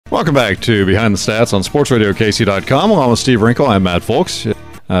Welcome back to Behind the Stats on SportsRadioKC.com. Along with Steve Wrinkle, I'm Matt Folks.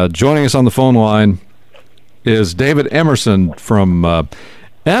 Joining us on the phone line is David Emerson from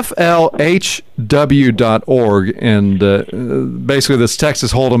FLHW.org. And basically this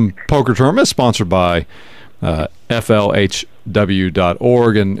Texas Hold'em poker tournament is sponsored by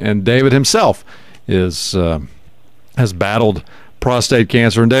FLHW.org. And David himself has battled prostate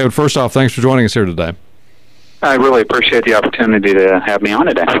cancer. And David, first off, thanks for joining us here today. I really appreciate the opportunity to have me on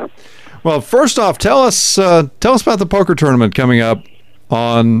today. Well, first off, tell us about the poker tournament coming up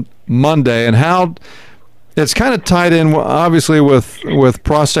on Monday and how it's kind of tied in, obviously, with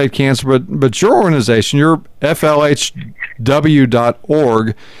prostate cancer. But your organization, your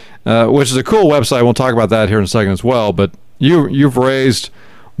FLHW.org, which is a cool website. We'll talk about that here in a second as well. But you've raised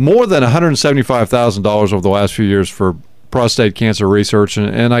more than $175,000 over the last few years for prostate cancer research,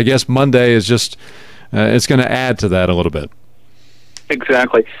 and I guess Monday is just it's going to add to that a little bit.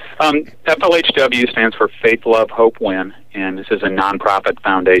 Exactly. FLHW stands for Faith, Love, Hope, Win, and this is a nonprofit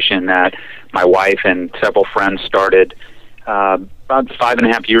foundation that my wife and several friends started about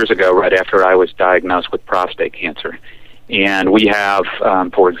 5.5 years ago, right after I was diagnosed with prostate cancer. And we have,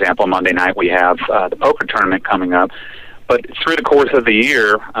 for example, Monday night we have the poker tournament coming up. But through the course of the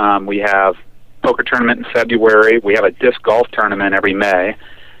year, we have poker tournament in February. We have a disc golf tournament every May.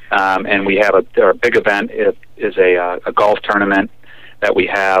 And we have our big event is a golf tournament that we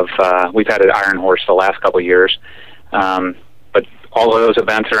have. We've had at Iron Horse the last couple of years, but all of those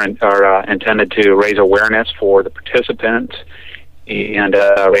events are intended to raise awareness for the participants and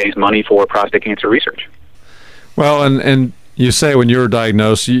raise money for prostate cancer research. Well, and you say when you were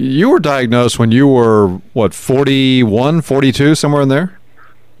diagnosed, you were diagnosed when you were, what, 41, 42, somewhere in there?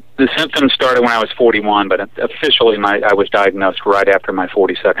 The symptoms started when I was 41, but officially I was diagnosed right after my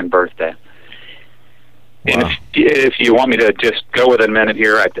 42nd birthday. Wow. And if you want me to just go with it a minute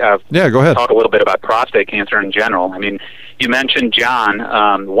here, yeah, go ahead. Talk a little bit about prostate cancer in general. I mean, you mentioned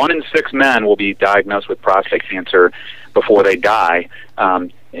John. 1 in 6 men will be diagnosed with prostate cancer before they die.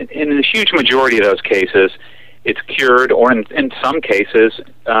 In the huge majority of those cases, it's cured, or in some cases,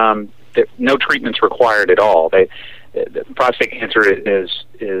 no treatment's required at all. Prostate cancer is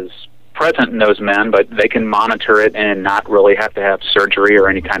present in those men, but they can monitor it and not really have to have surgery or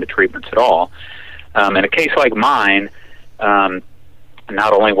any kind of treatments at all. In a case like mine,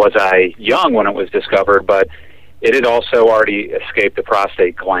 not only was I young when it was discovered, but it had also already escaped the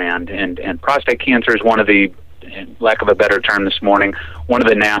prostate gland. And prostate cancer is one of the, lack of a better term this morning, one of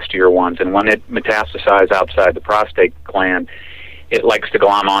the nastier ones. And when it metastasizes outside the prostate gland, it likes to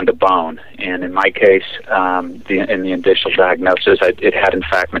glom onto bone, and in my case, in the initial diagnosis, it had in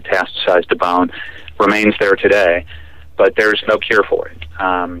fact metastasized to bone, remains there today, but there's no cure for it.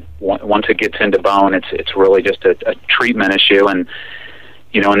 Once it gets into bone, it's really just a treatment issue, and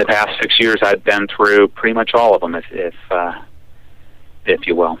in the past 6 years, I've been through pretty much all of them, if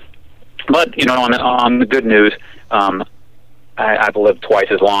you will. But on the good news, I've lived twice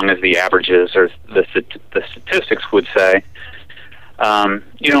as long as the averages or the statistics would say. And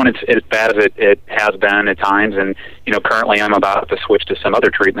it's as bad as it has been at times, and currently I'm about to switch to some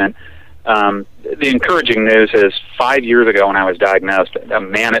other treatment. The encouraging news is 5 years ago when I was diagnosed, a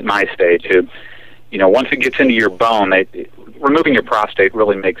man at my stage who, once it gets into your bone, removing your prostate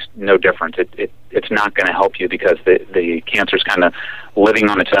really makes no difference. It's not going to help you because the cancer's kind of living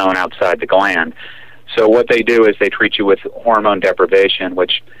on its own outside the gland. So what they do is they treat you with hormone deprivation,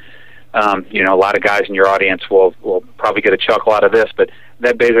 which a lot of guys in your audience will probably get a chuckle out of this, but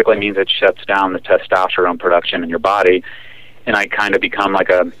that basically means it shuts down the testosterone production in your body, and I kind of become like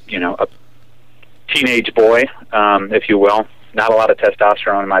a teenage boy, if you will. Not a lot of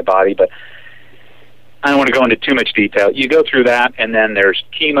testosterone in my body, but I don't want to go into too much detail. You go through that, and then there's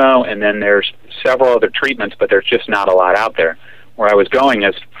chemo, and then there's several other treatments, but there's just not a lot out there. Where I was going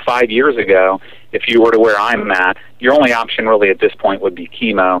is 5 years ago, if you were to where I'm at, your only option really at this point would be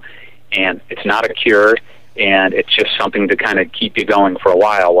chemo, and it's not a cure, and it's just something to kind of keep you going for a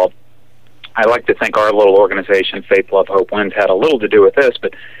while. Well, I like to think our little organization, Faith, Love, Hope, Wins, had a little to do with this,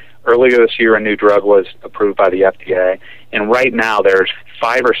 but earlier this year a new drug was approved by the FDA, and right now there's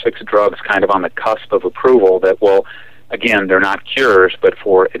 5 or 6 drugs kind of on the cusp of approval that will, again, they're not cures, but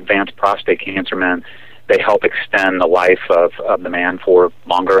for advanced prostate cancer men, they help extend the life of the man for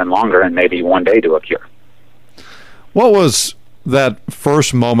longer and longer, and maybe one day to a cure. What was that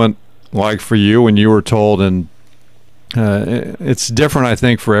first moment like for you when you were told, and it's different, I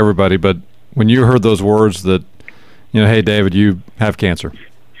think, for everybody, but when you heard those words that, hey, David, you have cancer?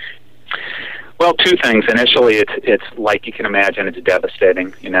 Well, 2 things. Initially, it's like you can imagine, it's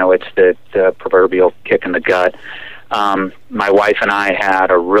devastating. It's the proverbial kick in the gut. My wife and I had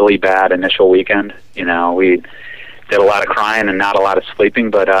a really bad initial weekend. You know, we did a lot of crying and not a lot of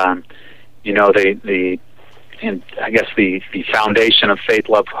sleeping, but you know, and I guess the foundation of Faith,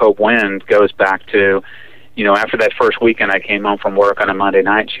 Love, Hope, Win goes back to, you know, after that first weekend, I came home from work on a Monday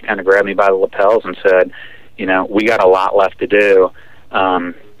night. She kind of grabbed me by the lapels and said, you know, we got a lot left to do.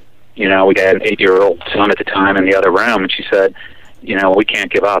 You know, we had an 8-year-old son at the time in the other room, and she said, you know, we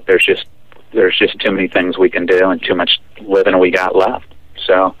can't give up. There's just too many things we can do and too much living we got left.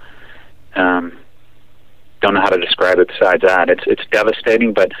 So, don't know how to describe it besides that. It's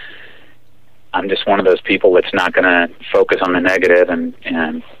devastating, but I'm just one of those people that's not going to focus on the negative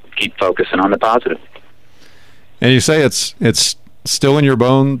and keep focusing on the positive. And you say it's still in your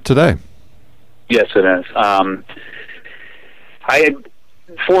bone today. Yes, it is. I had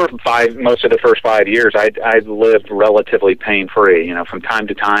most of the first 5 years, I lived relatively pain-free. You know, from time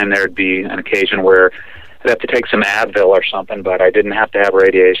to time there'd be an occasion where I'd have to take some Advil or something, but I didn't have to have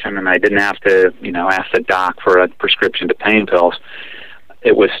radiation, and I didn't have to, you know, ask the doc for a prescription to pain pills.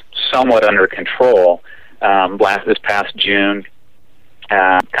 It was somewhat under control. This past June,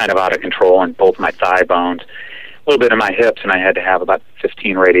 kind of out of control in both my thigh bones, a little bit in my hips, and I had to have about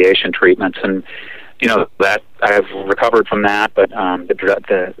 15 radiation treatments. And you know, that I've recovered from that, but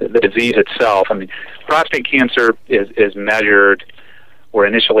the disease itself, I mean, prostate cancer is measured or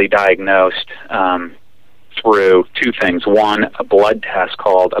initially diagnosed through two things. One, a blood test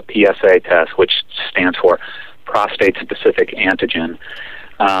called a PSA test, which stands for prostate-specific antigen.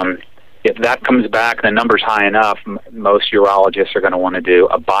 If that comes back and the number's high enough, most urologists are going to want to do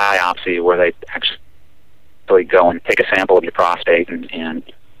a biopsy where they actually go and take a sample of your prostate and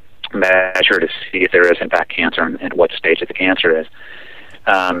measure to see if there is in fact cancer and what stage of the cancer is.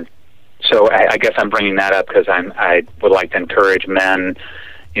 So I guess I'm bringing that up because I would like to encourage men,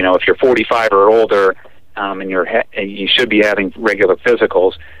 you know, if you're 45 or older and you should be having regular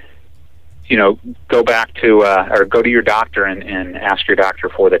physicals, you know, go back to or go to your doctor and ask your doctor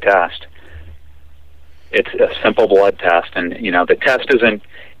for the test. It's a simple blood test, and you know the test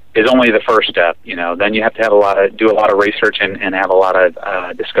is only the first step. You know, then you have to have do a lot of research and have a lot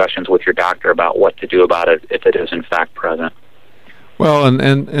of discussions with your doctor about what to do about it if it is in fact present. Well,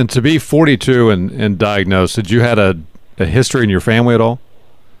 and to be 42 and diagnosed, did you had a history in your family at all?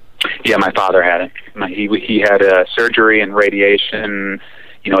 Yeah, my father had it. He had surgery and radiation.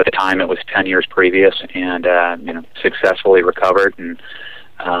 You know, at the time it was 10 years previous, and you know, successfully recovered. And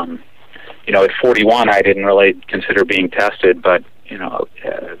you know, at 41, I didn't really consider being tested, but you know,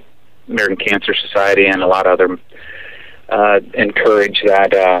 American Cancer Society and a lot of other encourage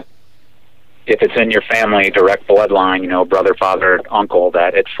that if it's in your family, direct bloodline, you know, brother, father, uncle,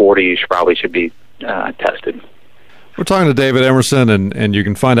 that at 40 you probably should be tested. We're talking to David Emerson, and you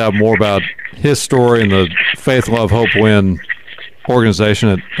can find out more about his story and the Faith, Love, Hope, Win organization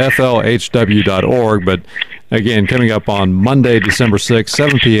at flhw.org. But again, coming up on Monday, December 6th,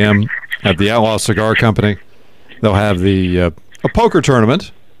 7 p.m. at the Outlaw Cigar Company, they'll have a poker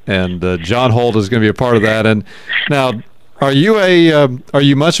tournament, and John Holt is going to be a part of that. And now, are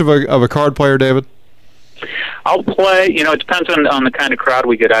you much of a card player, David? I'll play. You know, it depends on the kind of crowd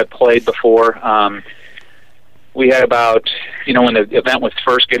we get. I've played before. We had about, you know, when the event was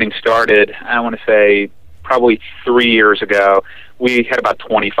first getting started, I want to say probably 3 years ago, we had about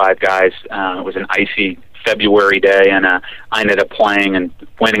 25 guys. It was an icy February day, and I ended up playing and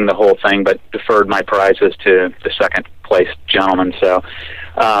winning the whole thing, but deferred my prizes to the second place gentleman. So,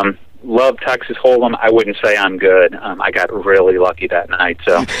 love Texas Hold'em. I wouldn't say I'm good. I got really lucky that night,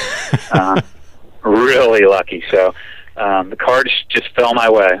 so really lucky. So the cards just fell my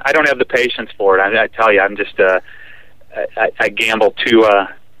way. I don't have the patience for it. I tell you, I'm just I gamble too.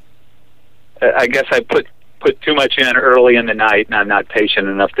 I guess I put too much in early in the night, and I'm not patient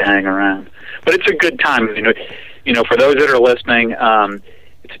enough to hang around. But it's a good time. You know, for those that are listening,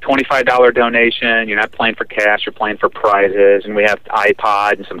 it's a $25 donation. You're not playing for cash; you're playing for prizes. And we have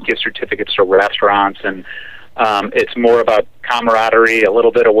iPod and some gift certificates to restaurants. And it's more about camaraderie, a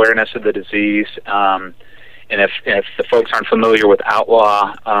little bit awareness of the disease. And if the folks aren't familiar with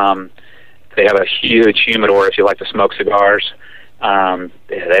Outlaw, they have a huge humidor if you like to smoke cigars.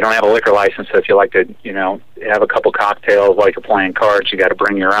 They don't have a liquor license, so if you like to, you know, have a couple cocktails while you're playing cards, you got to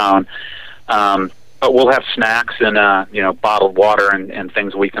bring your own. But we'll have snacks and you know, bottled water and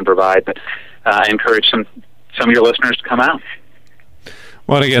things we can provide. But I encourage some of your listeners to come out.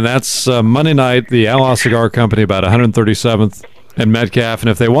 Well, again, that's Monday night, the Outlaw Cigar Company, about 137th and Metcalf. And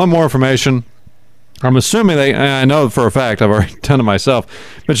if they want more information, I'm assuming I know for a fact, I've already done it myself,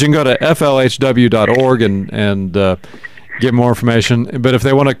 but you can go to flhw.org and get more information. But if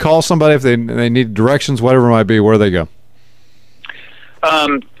they want to call somebody, if they need directions, whatever it might be, where do they go?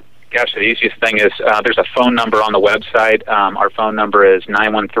 Gosh, the easiest thing is there's a phone number on the website. Our phone number is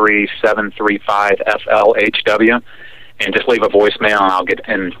 913-735-FLHW, and just leave a voicemail, and I'll get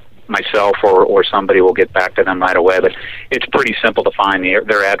in. Myself or somebody will get back to them right away. But it's pretty simple to find.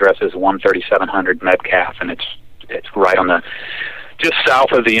 Their address is 13700 Metcalf, and it's right on the just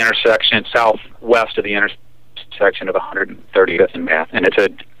south of the intersection, southwest of the intersection of 130th and Bath. And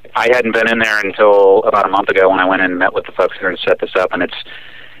I hadn't been in there until about a month ago when I went in and met with the folks there to set this up, and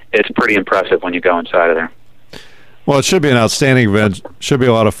it's pretty impressive when you go inside of there. Well, it should be an outstanding event. Should be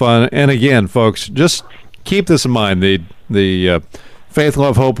a lot of fun. And again, folks, just keep this in mind. The Faith,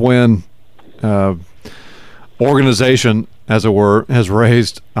 Love, Hope, Win organization, as it were, has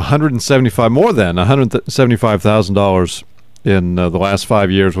raised more than $175,000 in the last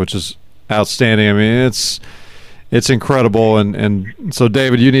 5 years, which is outstanding. I mean, it's incredible, and so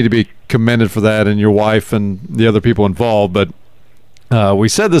David, you need to be commended for that, and your wife and the other people involved. But we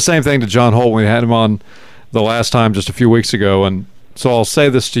said the same thing to John Holt when we had him on the last time just a few weeks ago, and so I'll say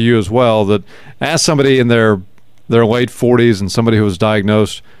this to you as well, that ask somebody in their late 40s and somebody who was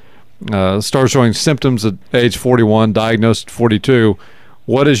diagnosed, starts showing symptoms at age 41, diagnosed at 42.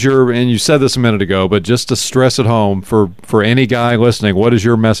 What is and you said this a minute ago, but just to stress at home for any guy listening, what is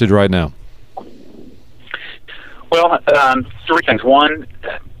your message right now? Well, three things. One,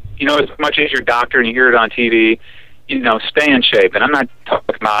 as much as your doctor and you hear it on TV, stay in shape. And I'm not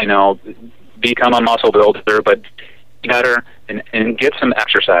talking about, become a muscle builder, but better and get some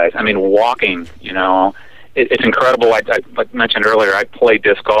exercise. I mean, walking, it's incredible. I mentioned earlier, I play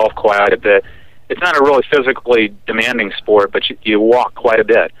disc golf quite a bit. It's not a really physically demanding sport, but you walk quite a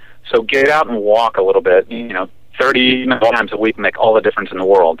bit. So get out and walk a little bit. 30 times a week make all the difference in the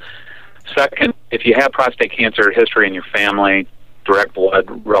world. Second, if you have prostate cancer history in your family, direct blood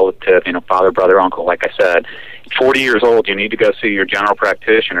relative, father, brother, uncle, like I said, 40 years old, you need to go see your general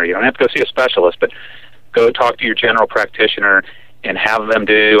practitioner. You don't have to go see a specialist, but go talk to your general practitioner and have them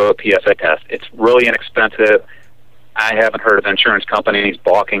do a PSA test. It's really inexpensive. I haven't heard of insurance companies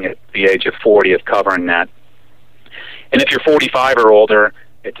balking at the age of 40 of covering that. And if you're 45 or older,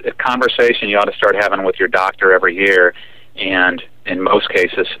 it's a conversation you ought to start having with your doctor every year, and in most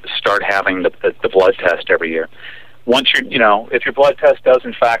cases, start having the blood test every year. Once if your blood test does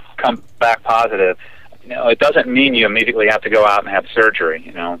in fact come back positive, it doesn't mean you immediately have to go out and have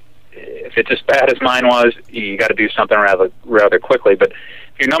surgery. If it's as bad as mine was, you got to do something rather quickly. But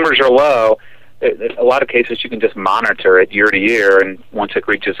if your numbers are low, a lot of cases you can just monitor it year to year, and once it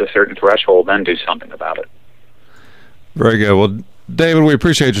reaches a certain threshold, then do something about it. Very good. Well, David, we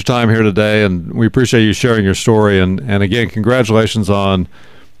appreciate your time here today, and we appreciate you sharing your story. And again, congratulations on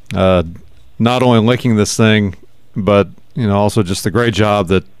not only linking this thing, but also just the great job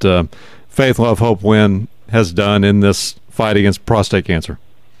that Faith, Love, Hope, Win has done in this fight against prostate cancer.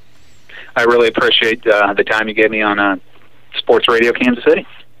 I really appreciate the time you gave me on Sports Radio Kansas City.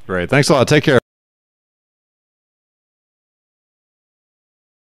 Great. Thanks a lot. Take care.